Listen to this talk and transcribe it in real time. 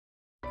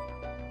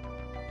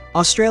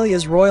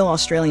Australia's Royal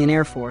Australian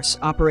Air Force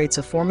operates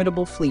a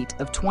formidable fleet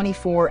of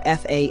 24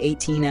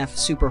 A-18F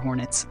Super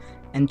Hornets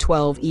and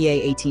 12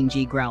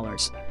 EA-18G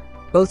Growlers,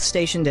 both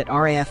stationed at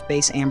RAF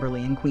Base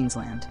Amberley in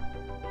Queensland.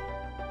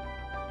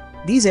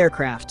 These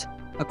aircraft,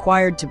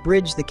 acquired to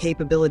bridge the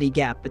capability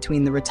gap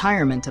between the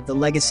retirement of the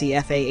legacy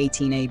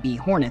FA-18AB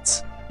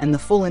Hornets and the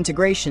full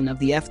integration of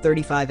the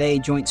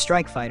F-35A Joint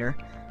Strike Fighter,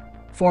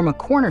 form a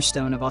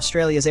cornerstone of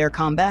Australia's air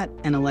combat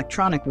and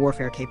electronic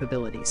warfare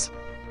capabilities.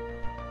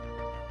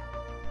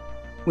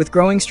 With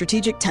growing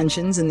strategic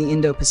tensions in the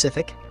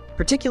Indo-Pacific,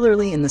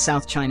 particularly in the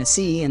South China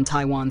Sea and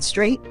Taiwan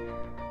Strait,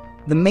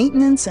 the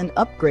maintenance and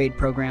upgrade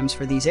programs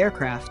for these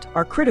aircraft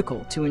are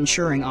critical to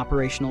ensuring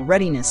operational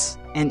readiness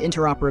and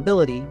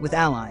interoperability with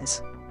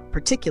allies,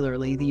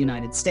 particularly the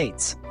United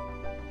States.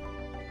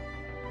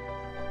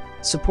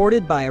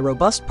 Supported by a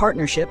robust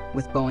partnership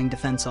with Boeing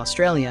Defence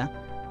Australia,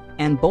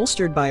 and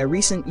bolstered by a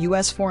recent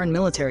US foreign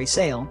military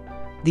sale,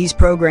 these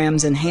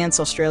programs enhance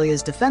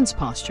Australia's defence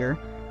posture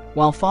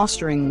while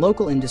fostering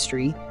local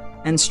industry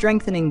and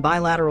strengthening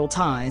bilateral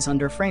ties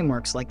under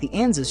frameworks like the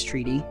ANZUS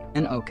Treaty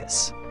and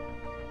AUKUS.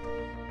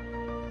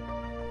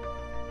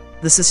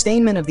 The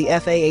sustainment of the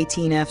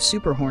FA-18F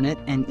Super Hornet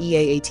and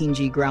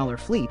EA-18G Growler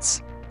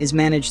fleets is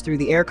managed through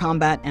the Air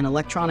Combat and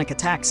Electronic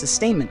Attack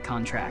Sustainment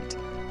Contract,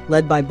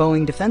 led by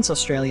Boeing Defence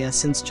Australia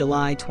since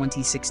July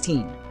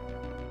 2016.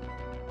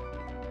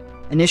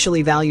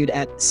 Initially valued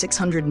at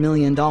 $600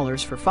 million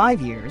for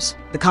 5 years,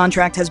 the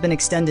contract has been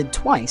extended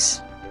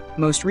twice,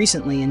 most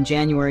recently in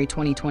January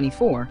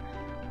 2024,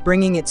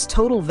 bringing its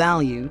total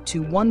value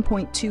to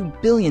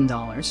 $1.2 billion,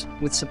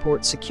 with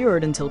support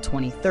secured until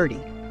 2030.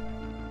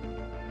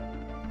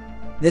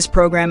 This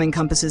program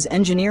encompasses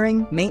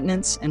engineering,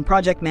 maintenance, and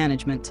project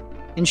management,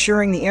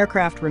 ensuring the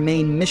aircraft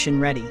remain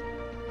mission-ready.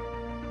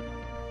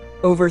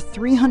 Over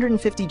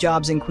 350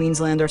 jobs in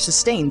Queensland are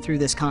sustained through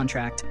this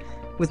contract,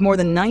 with more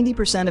than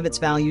 90% of its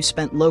value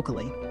spent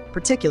locally,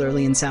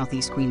 particularly in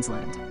southeast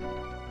Queensland.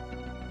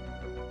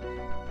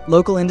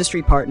 Local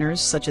industry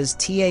partners such as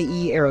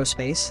TAE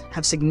Aerospace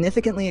have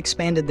significantly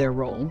expanded their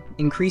role,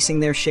 increasing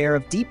their share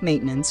of deep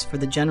maintenance for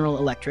the General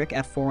Electric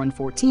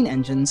F4114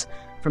 engines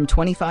from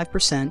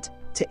 25%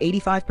 to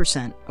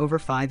 85% over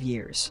 5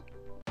 years.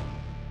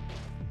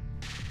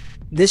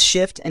 This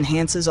shift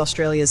enhances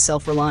Australia's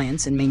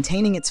self-reliance in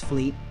maintaining its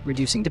fleet,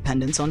 reducing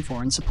dependence on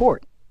foreign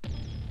support.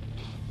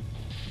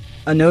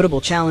 A notable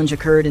challenge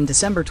occurred in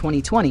December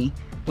 2020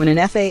 when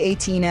an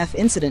FA-18F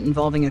incident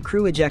involving a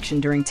crew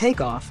ejection during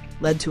takeoff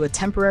led to a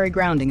temporary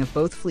grounding of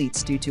both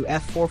fleets due to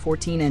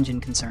F414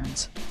 engine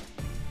concerns.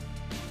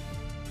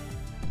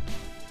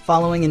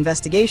 Following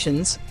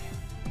investigations,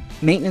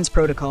 maintenance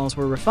protocols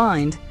were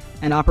refined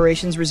and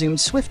operations resumed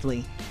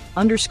swiftly,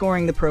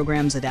 underscoring the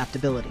program's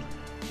adaptability.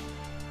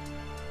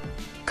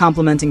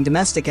 Complementing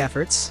domestic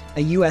efforts,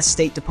 a U.S.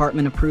 State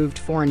Department-approved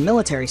foreign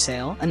military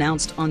sale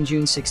announced on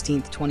June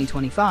 16,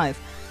 2025,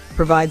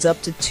 provides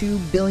up to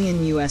 $2 billion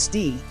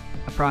USD,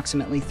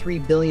 approximately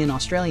 $3 billion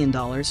Australian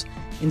dollars,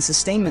 in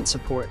sustainment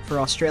support for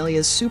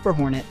Australia's Super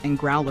Hornet and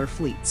Growler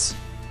fleets.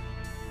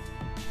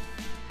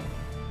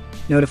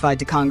 Notified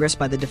to Congress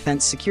by the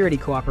Defence Security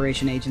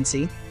Cooperation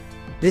Agency,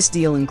 this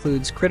deal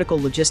includes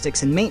critical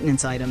logistics and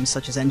maintenance items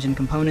such as engine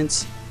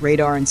components,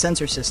 radar and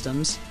sensor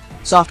systems,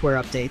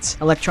 software updates,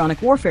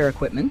 electronic warfare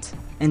equipment,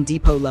 and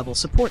depot-level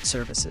support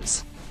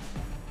services.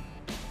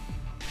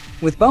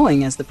 With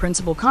Boeing as the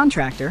principal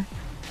contractor,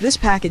 this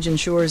package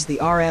ensures the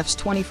RF's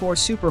 24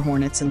 Super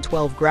Hornets and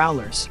 12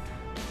 Growlers,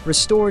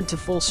 restored to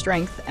full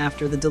strength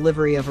after the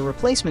delivery of a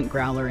replacement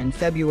Growler in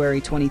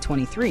February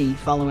 2023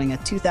 following a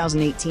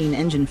 2018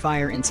 engine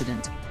fire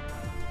incident,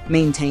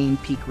 maintain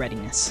peak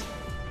readiness.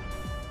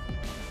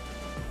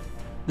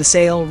 The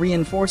sale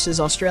reinforces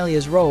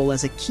Australia's role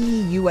as a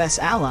key U.S.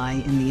 ally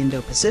in the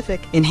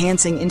Indo-Pacific,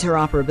 enhancing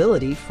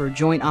interoperability for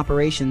joint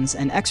operations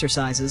and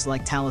exercises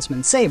like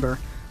Talisman Sabre,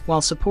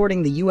 while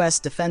supporting the U.S.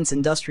 Defense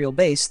Industrial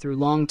Base through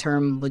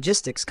long-term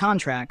logistics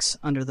contracts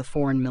under the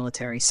Foreign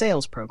Military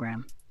Sales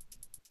Program.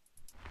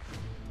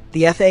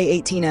 The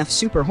FA-18F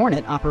Super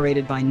Hornet,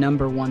 operated by No.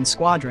 1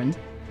 Squadron,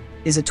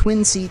 is a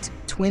twin-seat,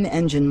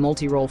 twin-engine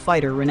multi-role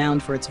fighter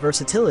renowned for its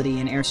versatility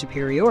in air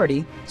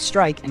superiority,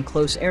 strike, and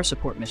close air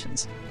support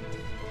missions.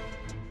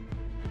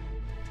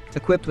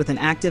 Equipped with an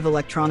active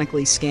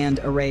electronically scanned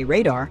array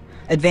radar,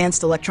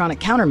 advanced electronic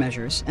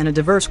countermeasures, and a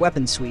diverse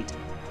weapons suite,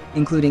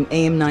 including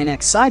AIM-9X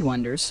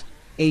Sidewinders,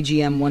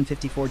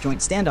 AGM-154 Joint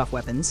Standoff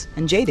Weapons,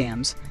 and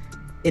JDAMs,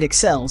 it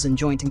excels in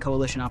joint and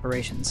coalition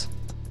operations.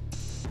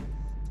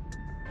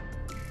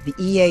 The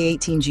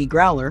EA-18G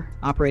Growler,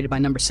 operated by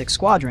No. 6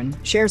 Squadron,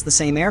 shares the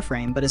same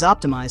airframe but is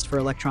optimized for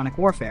electronic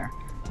warfare,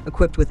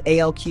 equipped with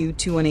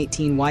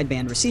ALQ-2118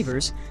 wideband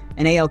receivers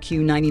and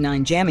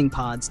ALQ-99 jamming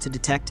pods to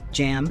detect,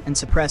 jam, and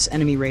suppress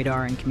enemy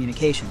radar and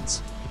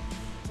communications.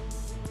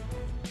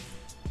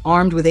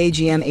 Armed with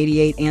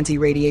AGM-88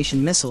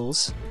 anti-radiation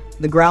missiles,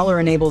 the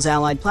Growler enables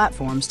Allied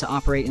platforms to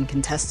operate in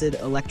contested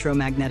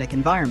electromagnetic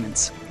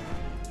environments,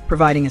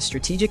 providing a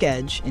strategic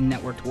edge in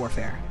networked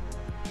warfare.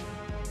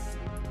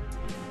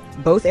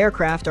 Both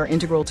aircraft are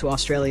integral to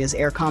Australia's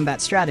air combat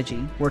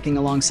strategy, working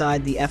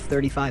alongside the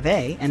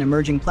F-35A and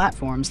emerging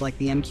platforms like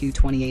the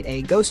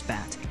MQ-28A Ghost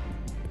Bat.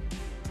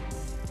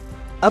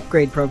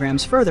 Upgrade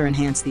programs further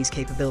enhance these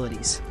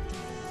capabilities.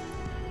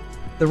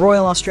 The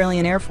Royal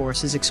Australian Air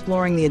Force is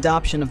exploring the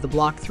adoption of the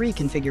Block 3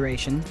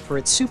 configuration for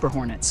its Super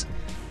Hornets,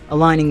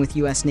 aligning with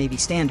US Navy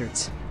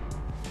standards.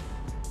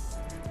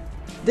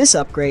 This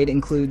upgrade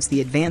includes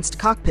the advanced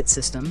cockpit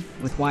system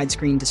with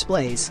widescreen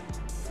displays,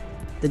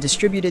 the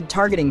distributed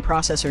targeting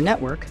processor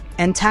network,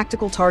 and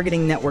tactical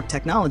targeting network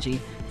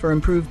technology for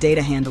improved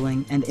data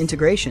handling and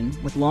integration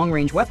with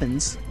long-range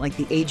weapons like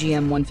the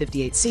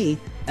AGM-158C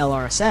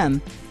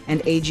LRSM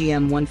and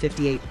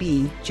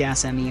AGM-158B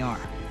JASSM-ER.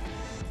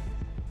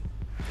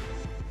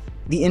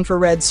 The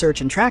infrared search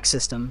and track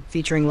system,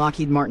 featuring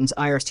Lockheed Martin's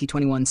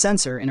IRST-21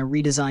 sensor in a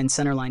redesigned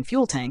centerline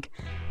fuel tank,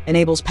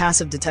 enables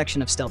passive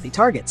detection of stealthy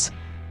targets,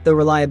 though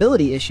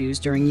reliability issues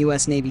during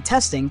US Navy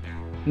testing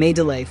may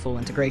delay full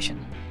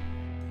integration.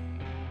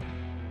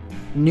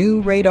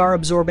 New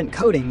radar-absorbent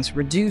coatings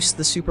reduce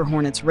the Super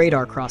Hornet's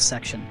radar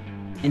cross-section,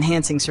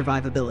 enhancing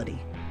survivability.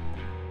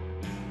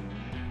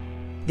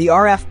 The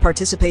RF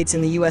participates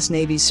in the US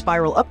Navy's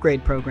Spiral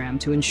Upgrade program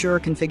to ensure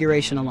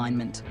configuration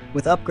alignment,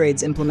 with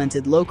upgrades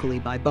implemented locally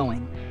by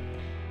Boeing.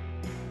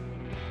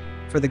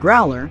 For the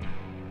Growler,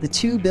 the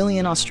 $2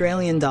 billion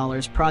Australian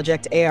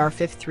Project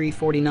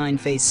AR-5349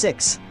 Phase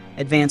 6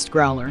 Advanced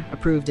Growler,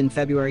 approved in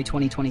February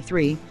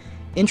 2023,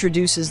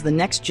 introduces the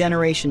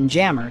next-generation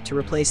jammer to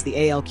replace the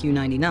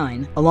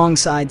ALQ-99,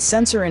 alongside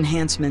sensor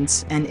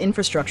enhancements and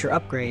infrastructure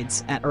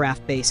upgrades at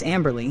RAF Base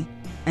Amberley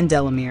and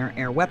Deadlier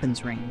Air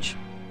Weapons Range.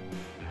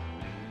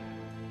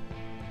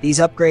 These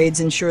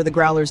upgrades ensure the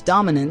Growler's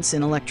dominance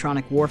in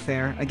electronic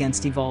warfare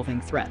against evolving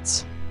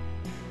threats.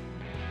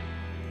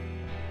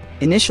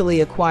 Initially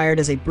acquired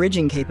as a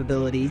bridging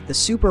capability, the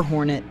Super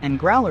Hornet and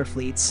Growler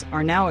fleets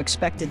are now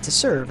expected to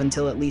serve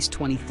until at least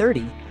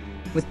 2030,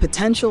 with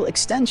potential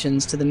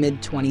extensions to the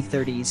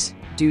mid-2030s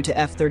due to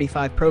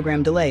F-35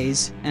 program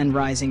delays and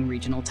rising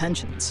regional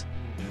tensions.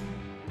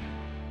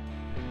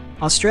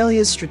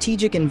 Australia's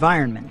strategic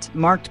environment,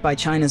 marked by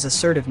China's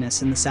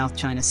assertiveness in the South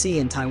China Sea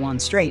and Taiwan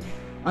Strait,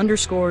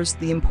 underscores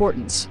the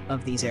importance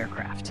of these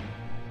aircraft.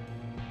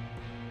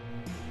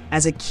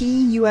 As a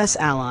key US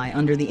ally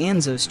under the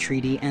ANZUS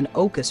Treaty and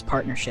AUKUS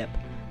partnership,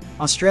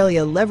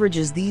 Australia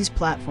leverages these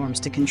platforms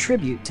to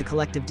contribute to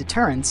collective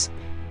deterrence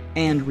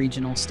and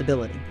regional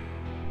stability.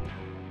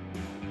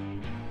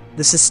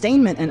 The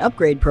sustainment and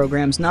upgrade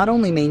programs not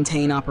only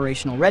maintain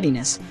operational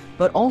readiness,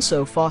 but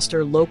also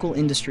foster local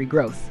industry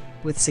growth,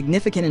 with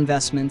significant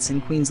investments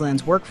in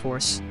Queensland's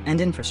workforce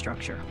and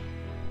infrastructure.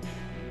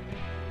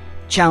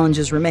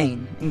 Challenges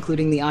remain,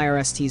 including the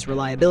IRST's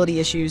reliability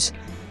issues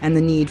and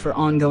the need for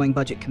ongoing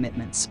budget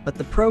commitments, but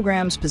the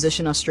programs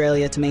position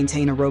Australia to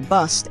maintain a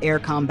robust air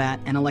combat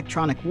and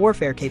electronic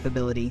warfare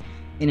capability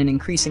in an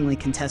increasingly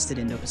contested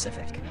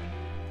Indo-Pacific.